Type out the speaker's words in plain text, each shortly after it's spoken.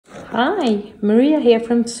Hi, Maria here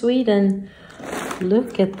from Sweden.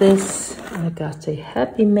 Look at this. I got a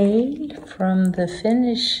happy mail from the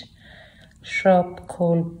Finnish shop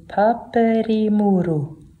called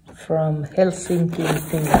Paperimuru from Helsinki,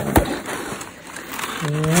 Finland.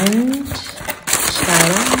 And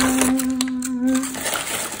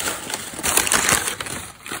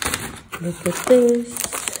look at this.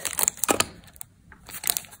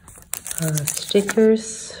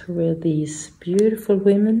 Stickers with these beautiful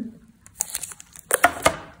women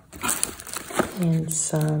and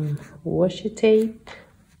some washi tape,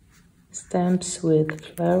 stamps with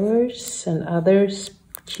flowers and other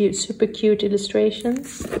cute, super cute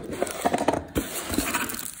illustrations,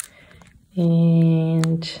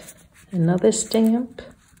 and another stamp.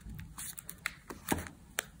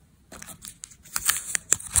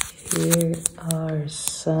 Here are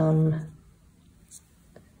some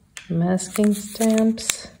masking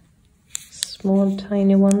stamps, small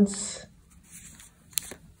tiny ones.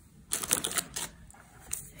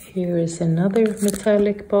 Here is another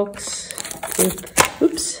metallic box with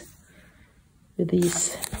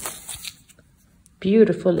these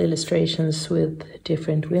beautiful illustrations with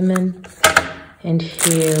different women. And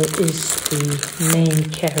here is the main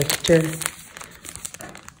character,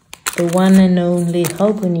 the one and only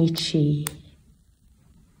Hobonichi,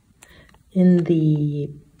 in the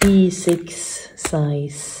B6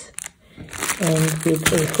 size and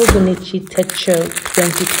with a Hobonichi Techo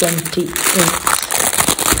 2020 ink.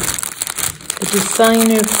 The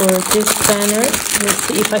designer for this planner, let's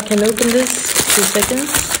see if I can open this, 2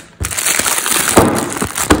 seconds.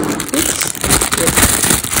 Oops. Yes.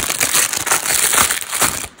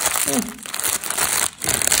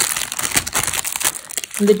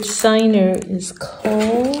 The designer is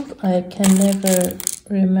called, I can never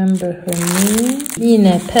remember her name,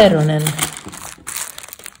 Minä Perhonen.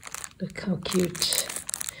 Look how cute.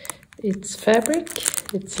 It's fabric,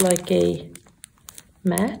 it's like a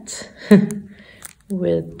mat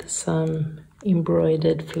with some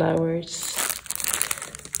embroidered flowers.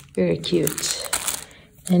 Very cute.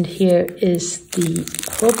 And here is the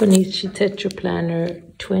Hobonichi Tetra Planner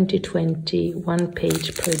 2020, 1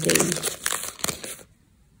 page per day.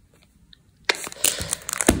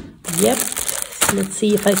 Yep. Let's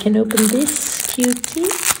see if I can open this cutie.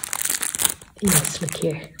 Yes, look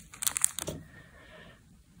here.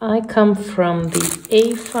 I come from the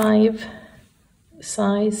A5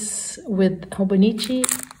 size with Hobonichi,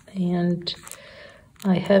 and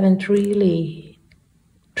I haven't really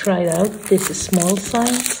tried out this small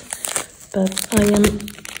size, but I am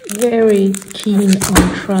very keen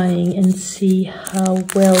on trying and see how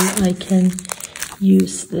well I can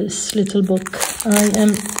use this little book. I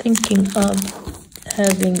am thinking of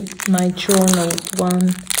having my journal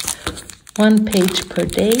one page per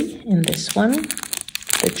day in this one,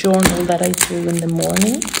 the journal that I do in the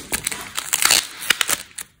morning,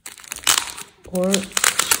 or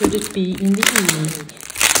should it be in the evening?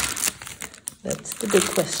 That's the big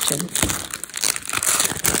question.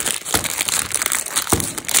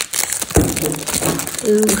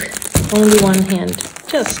 Ooh, only one hand.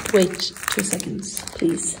 Just wait 2 seconds,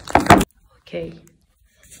 please.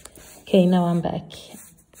 Okay, now I'm back.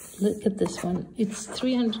 Look at this one. It's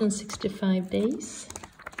 365 days.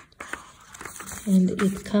 And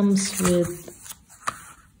it comes with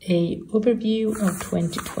an overview of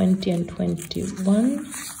 2020 and 21.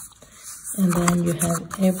 And then you have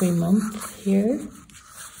every month here,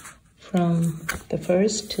 from the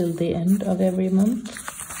first till the end of every month.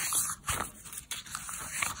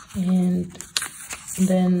 And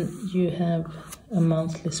then you have a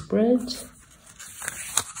monthly spread.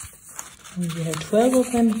 And you have 12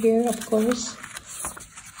 of them here, of course.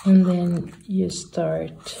 And then you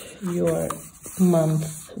start your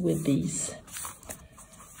month with these,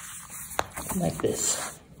 like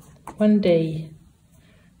this. 1 day,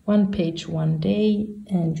 1 page, 1 day,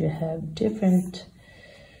 and you have different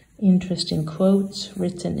interesting quotes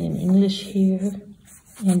written in English here.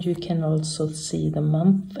 And you can also see the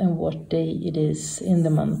month and what day it is in the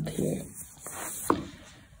month here.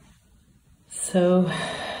 So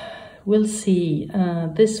we'll see.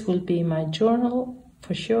 This will be my journal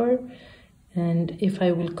for sure. And if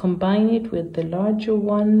I will combine it with the larger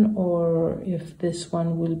one, or if this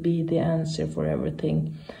one will be the answer for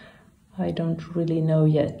everything, I don't really know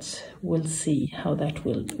yet. We'll see how that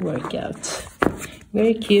will work out.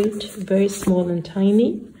 Very cute, very small and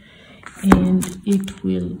tiny. And it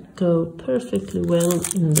will go perfectly well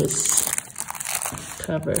in this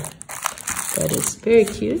cover. That is very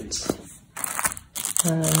cute.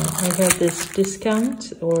 I had this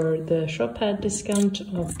discount, or the shop had discount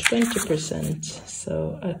of 20%,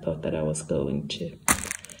 so I thought that I was going to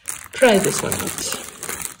try this one out.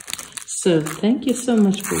 So thank you so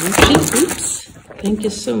much for watching. Oops. Thank you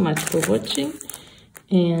so much for watching,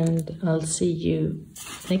 and I'll see you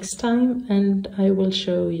next time, and I will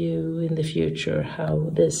show you in the future how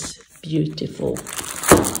this beautiful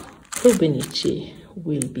Hobonichi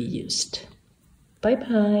will be used. Bye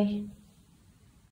bye.